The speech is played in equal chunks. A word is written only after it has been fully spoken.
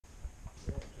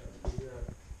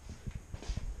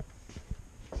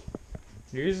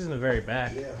Yours is in the very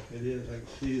back. Yeah, it is. I can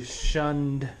see it.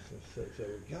 Shunned. So,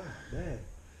 God dang.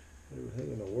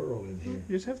 Everything in the world in here.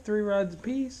 You just have 3 rods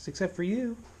apiece, except for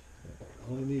you.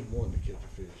 I only need one to catch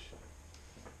a fish.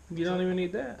 You don't even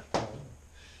need that.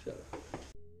 Shut up.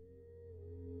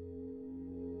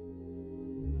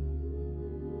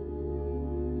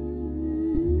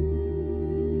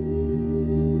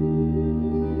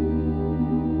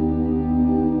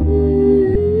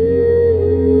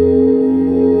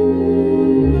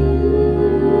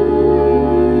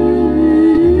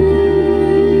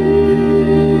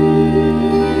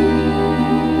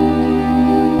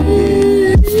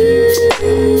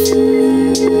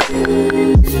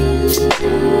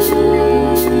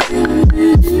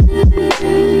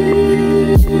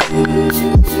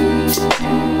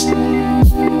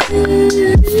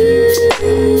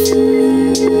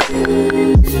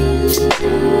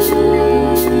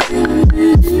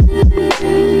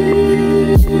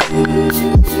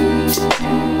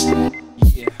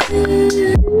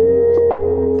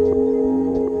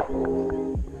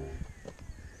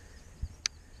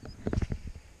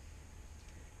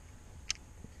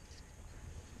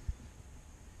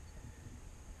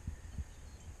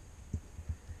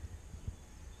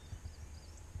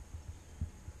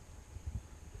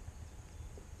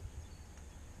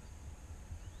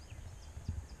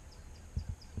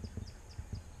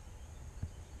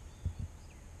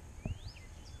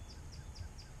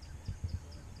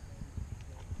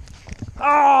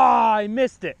 Ah, I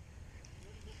missed it.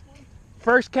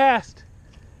 First cast.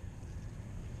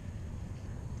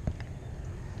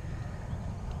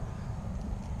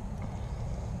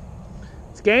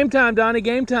 It's game time, Donnie,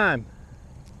 game time.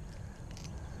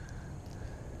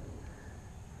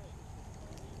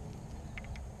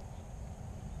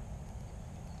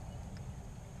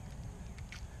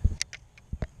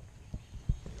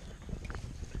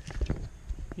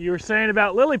 You were saying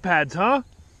about lily pads, huh?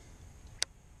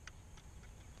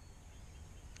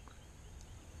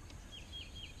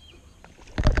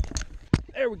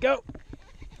 There we go.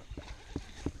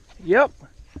 Yep,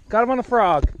 got him on the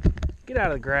frog. Get out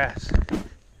of the grass.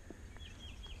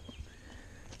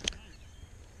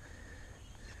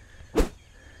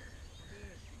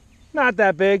 Not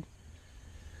that big.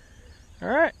 All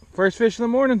right, first fish of the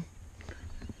morning.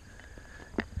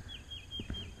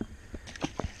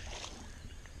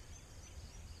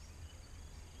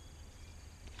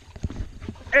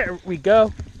 There we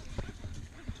go.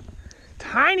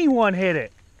 Tiny one hit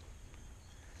it.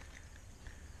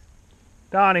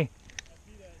 Donnie.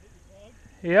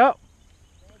 Yep.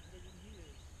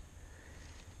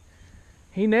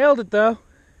 He nailed it though.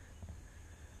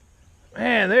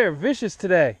 Man, they're vicious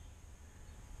today.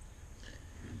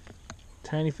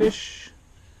 Tiny fish.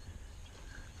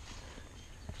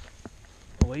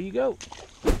 Away you go.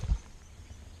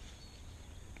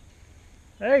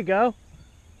 There you go.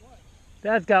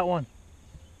 Dad's got one.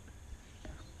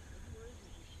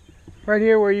 Right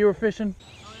here where you were fishing.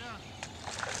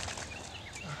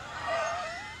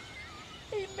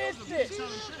 He missed it.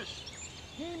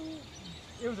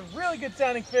 It was a really good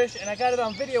sounding fish, and I got it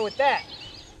on video with that.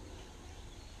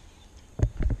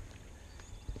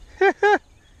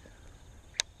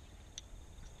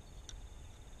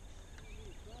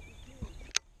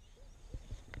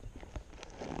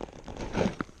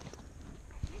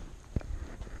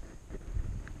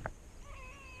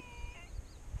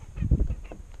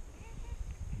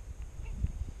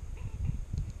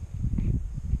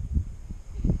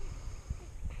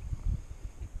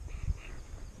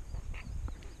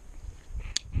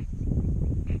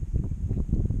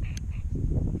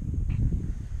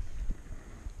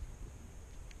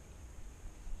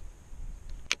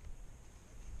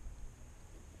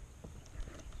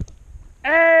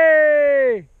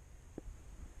 Hey!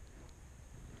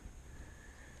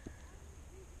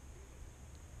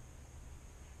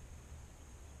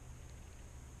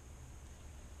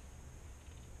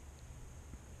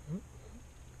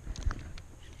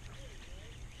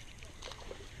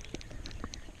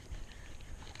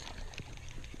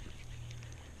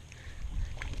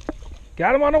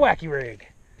 Got him on a wacky rig.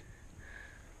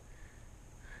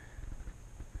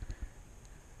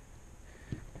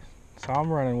 Saw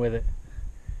him running with it.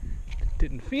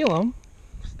 Didn't feel him.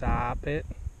 Stop it.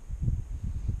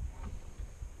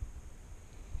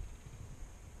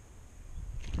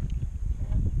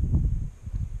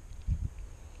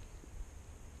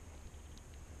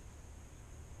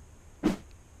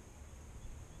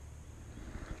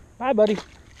 Bye, buddy.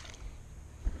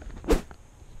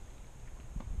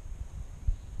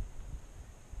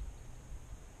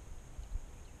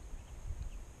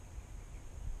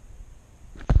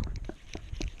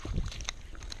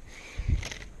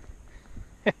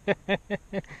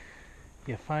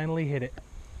 You finally hit it.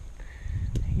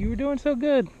 You were doing so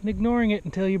good, ignoring it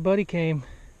until your buddy came.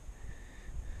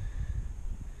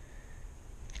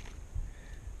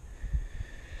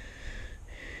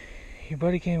 Your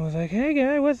buddy came and was like, "Hey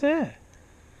guy, what's that?"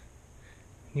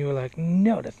 And you were like,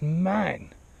 "No, that's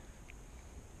mine."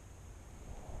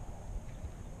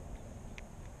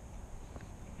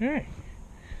 Alright.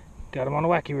 Got him on a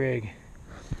wacky rig.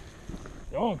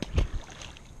 Go on.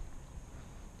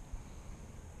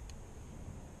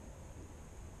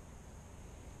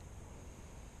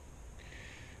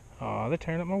 Aw, they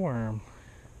turned up my worm.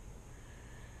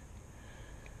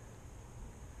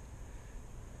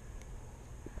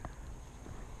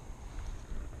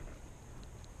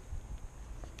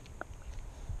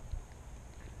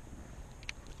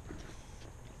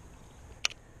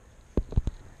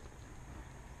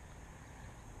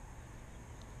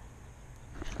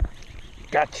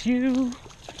 Got you!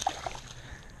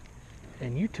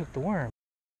 And you took the worm.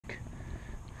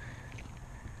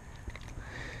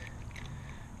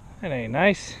 That ain't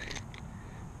nice.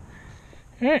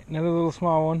 Alright, another little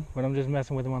small one, but I'm just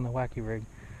messing with them on the wacky rig.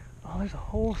 Oh, there's a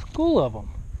whole school of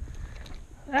them.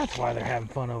 That's why they're having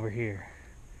fun over here.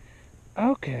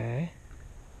 Okay.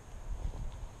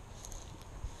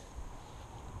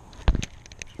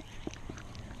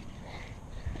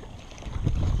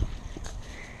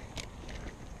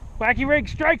 Wacky rig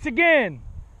strikes again!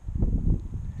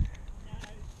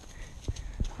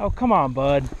 Oh, come on,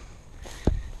 bud.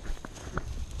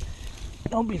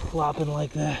 Don't be flopping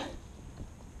like that.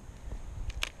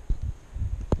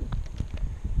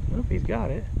 I hope he's got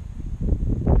it.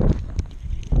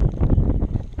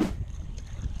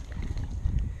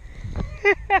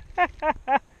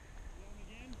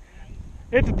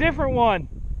 It's a different one.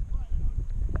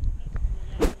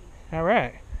 All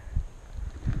right.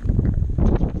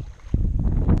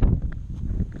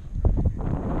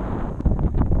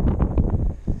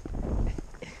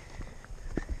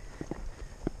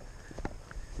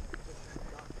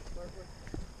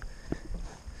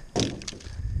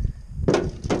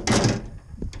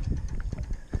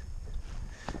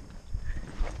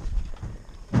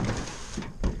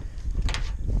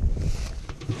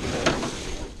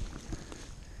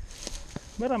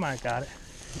 But I might have got it.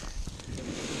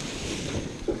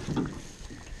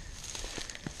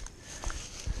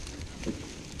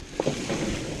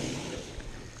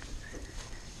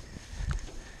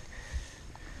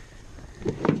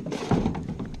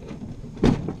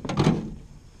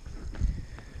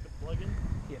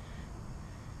 Yeah.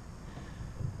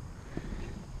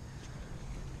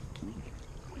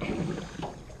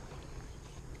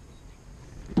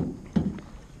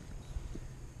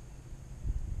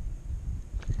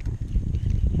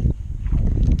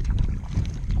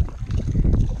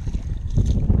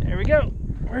 Go.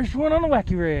 First one on the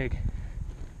wacky rig.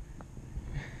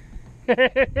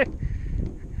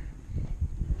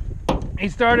 He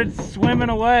started swimming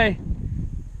away.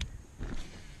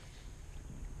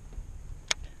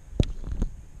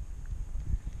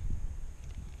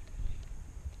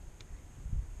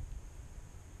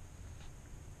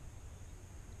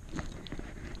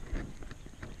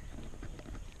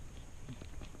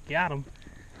 Got him.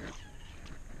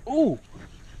 Ooh.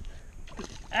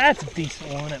 That's a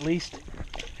decent one, at least.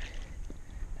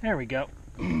 There we go.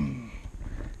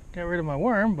 Got rid of my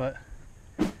worm, but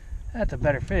that's a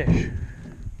better fish.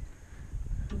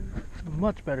 A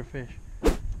much better fish.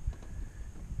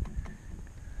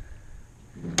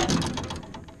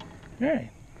 Alright.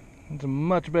 It's a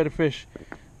much better fish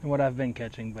than what I've been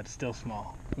catching, but still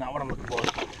small. Not what I'm looking for.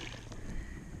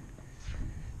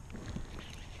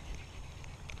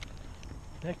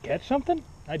 Did I catch something?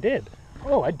 I did.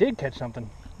 Oh, I did catch something.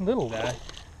 Little guy.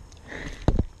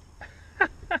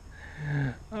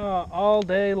 All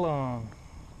day long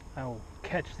I will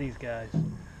catch these guys.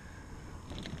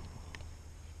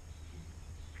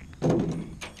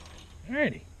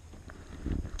 Alrighty.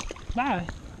 Bye.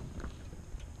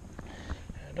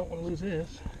 I don't want to lose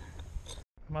this.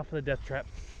 I'm off for the death trap.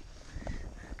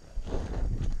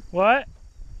 What?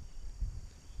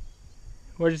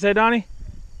 What'd you say, Donnie?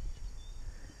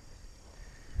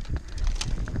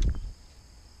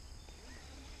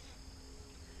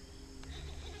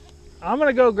 I'm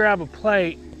gonna go grab a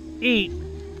plate, eat,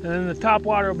 and then the top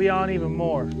water will be on even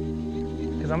more.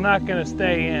 Because I'm not gonna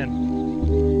stay in.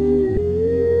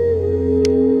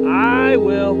 I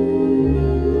will.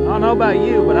 I don't know about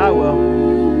you, but I will.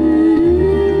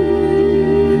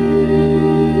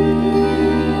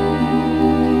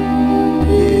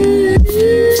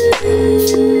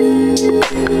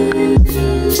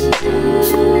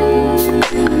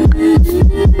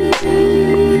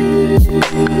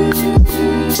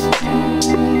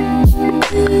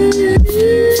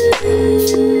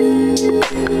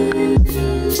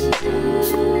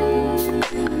 Thank you.